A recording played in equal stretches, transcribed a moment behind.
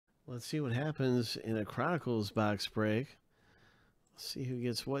Let's see what happens in a Chronicles box break. Let's see who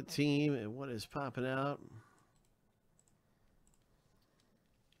gets what team and what is popping out.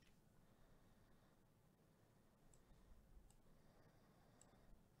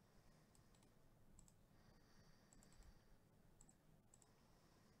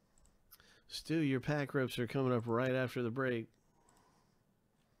 Stu, your pack rips are coming up right after the break.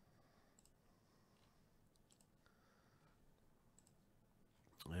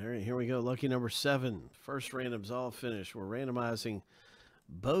 All right, here we go. Lucky number 7. First random's all finished. We're randomizing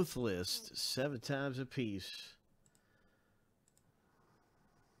both lists 7 times a piece.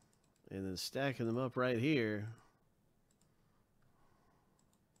 And then stacking them up right here.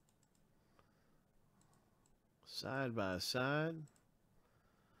 Side by side.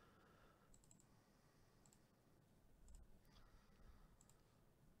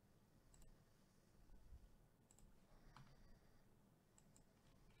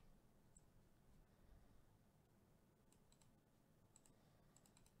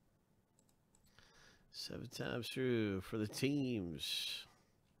 Seven times through for the teams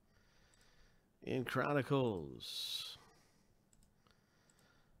in Chronicles.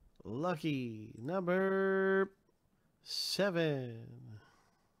 Lucky number 7.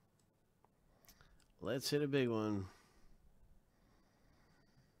 Let's hit a big one.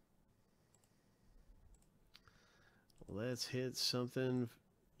 Let's hit something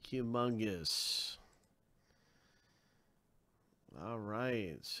humongous. All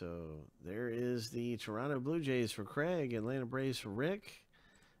right, so there is the Toronto Blue Jays for Craig, Atlanta Braves for Rick,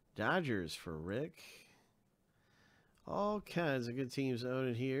 Dodgers for Rick. All kinds of good teams own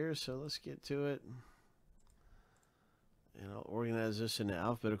it here, so let's get to it. And I'll organize this in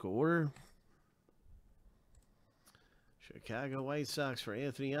alphabetical order. Chicago White Sox for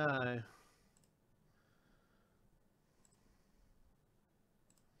Anthony I.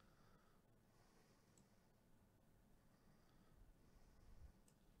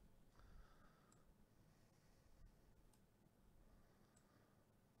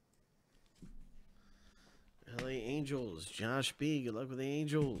 LA Angels, Josh B. Good luck with the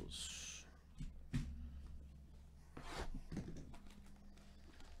Angels.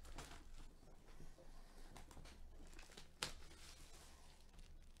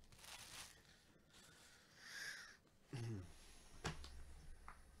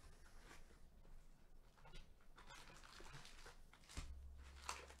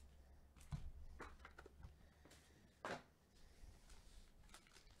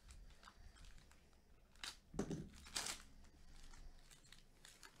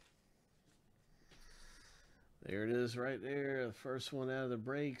 There it is right there. The first one out of the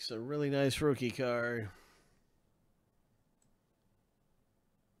breaks. A really nice rookie card.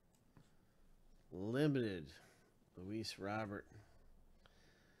 Limited. Luis Robert.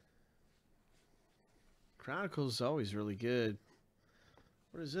 Chronicles is always really good.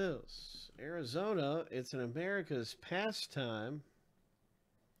 What is this? Arizona. It's an America's Pastime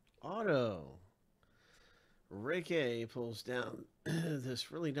auto. Rick A pulls down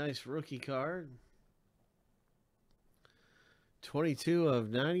this really nice rookie card. 22 of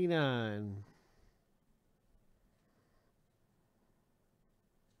 99.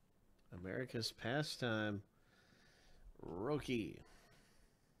 America's Pastime rookie.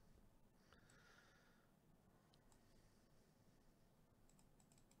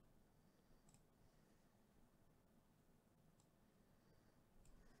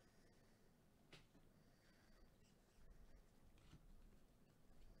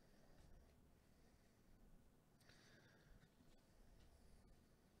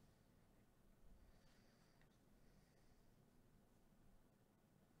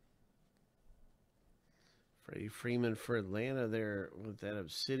 Freddie Freeman for Atlanta there with that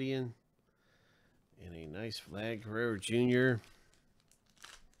Obsidian. And a nice Vlad Guerrero Jr.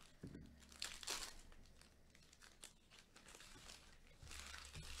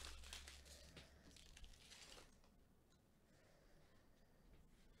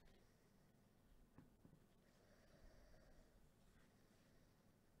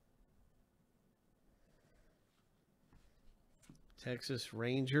 Texas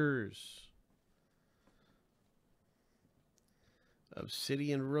Rangers.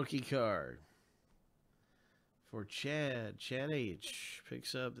 Obsidian rookie card for Chad. Chad H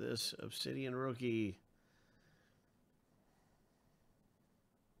picks up this Obsidian rookie.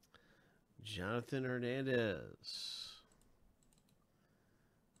 Jonathan Hernandez.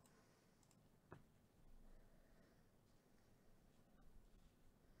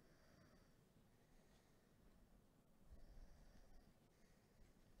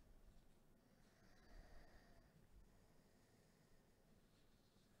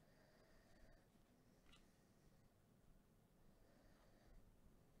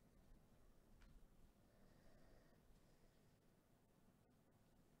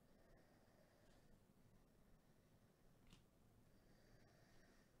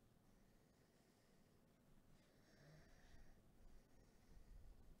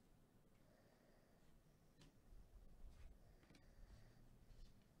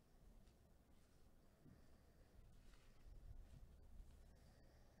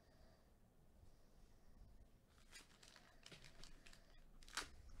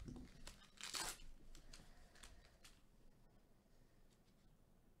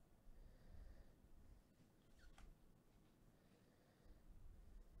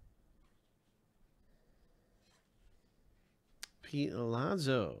 Pete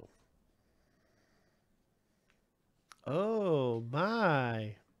Alonso. Oh,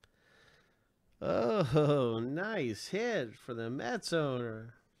 my. Oh, nice hit for the Mets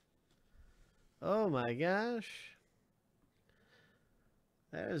owner. Oh, my gosh.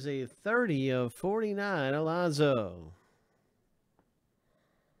 That is a 30 of 49, Alonso.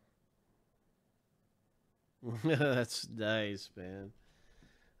 That's nice, man.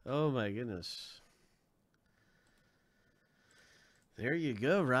 Oh, my goodness. There you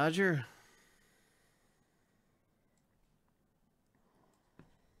go, Roger.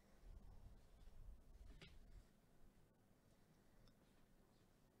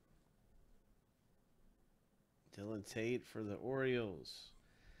 Dylan Tate for the Orioles.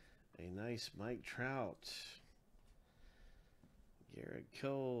 A nice Mike Trout. Garrett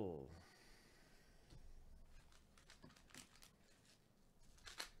Cole.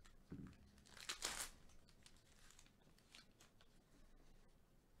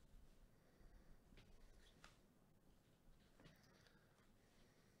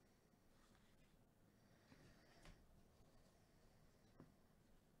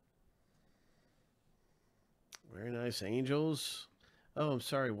 Very nice. Angels. Oh, I'm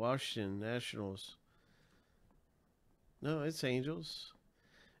sorry. Washington Nationals. No, it's Angels.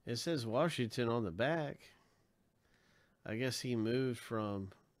 It says Washington on the back. I guess he moved from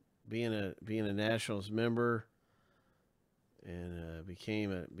being a Nationals member and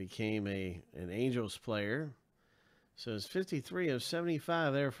became an Angels player. So it's 53 of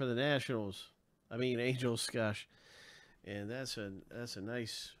 75 there for the Nationals. I mean Angels, gosh. And that's a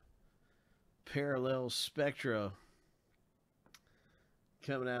nice parallel spectra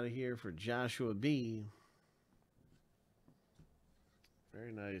coming out of here for Joshua B.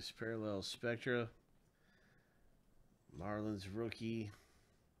 Very nice parallel spectra. Marlins rookie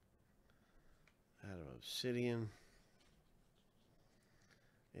out of Obsidian.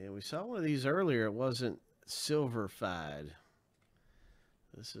 And we saw one of these earlier. It wasn't silver-fied.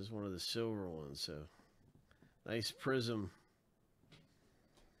 This is one of the silver ones. So nice prism.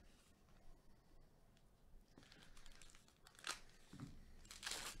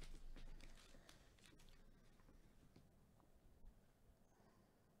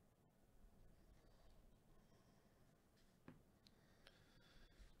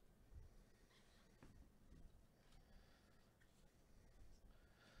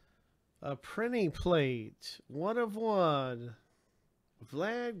 A printing plate, 1 of 1.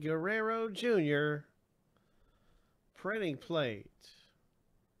 Vlad Guerrero Jr. Printing plate.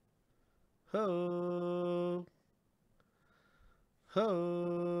 Ho.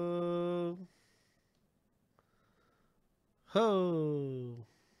 Ho. Ho.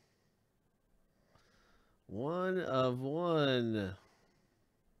 1 of 1.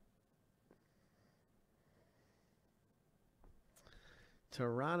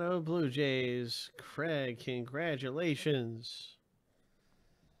 Toronto Blue Jays. Craig, congratulations.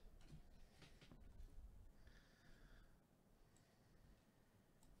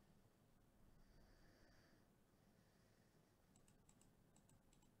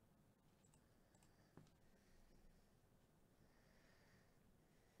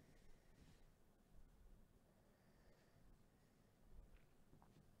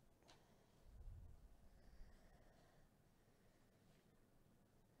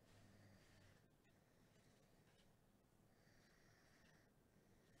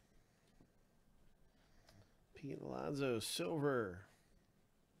 Pete Alonso, silver.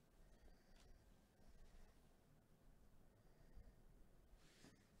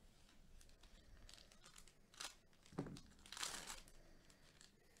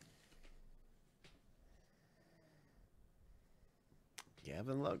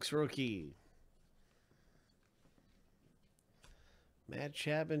 Gavin Lux, rookie. Matt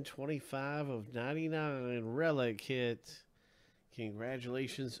Chapman, 25 of 99. Relic hit.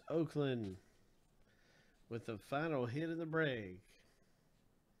 Congratulations, Oakland, with the final hit of the break.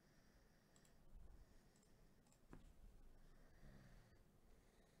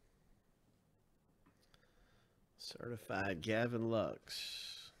 Certified Gavin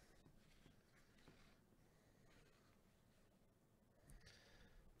Lux.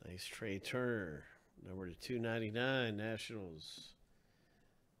 Nice Trey Turner, number to 299, Nationals.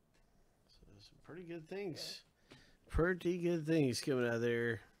 So some pretty good things. Pretty good things coming out of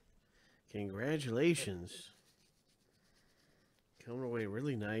there. Congratulations. Coming away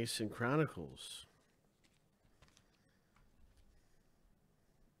really nice in Chronicles.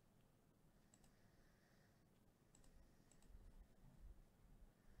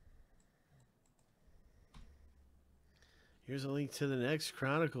 Here's a link to the next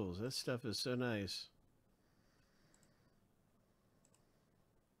Chronicles. That stuff is so nice.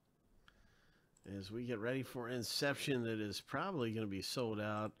 as we get ready for Inception, that is probably going to be sold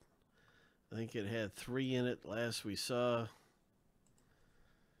out. I think it had 3 in it last we saw.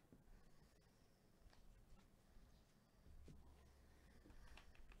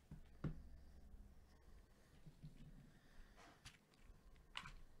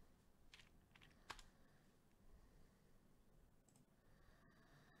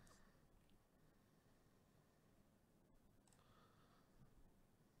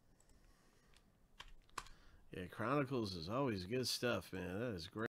 Yeah, Chronicles is always good stuff, man. That is great.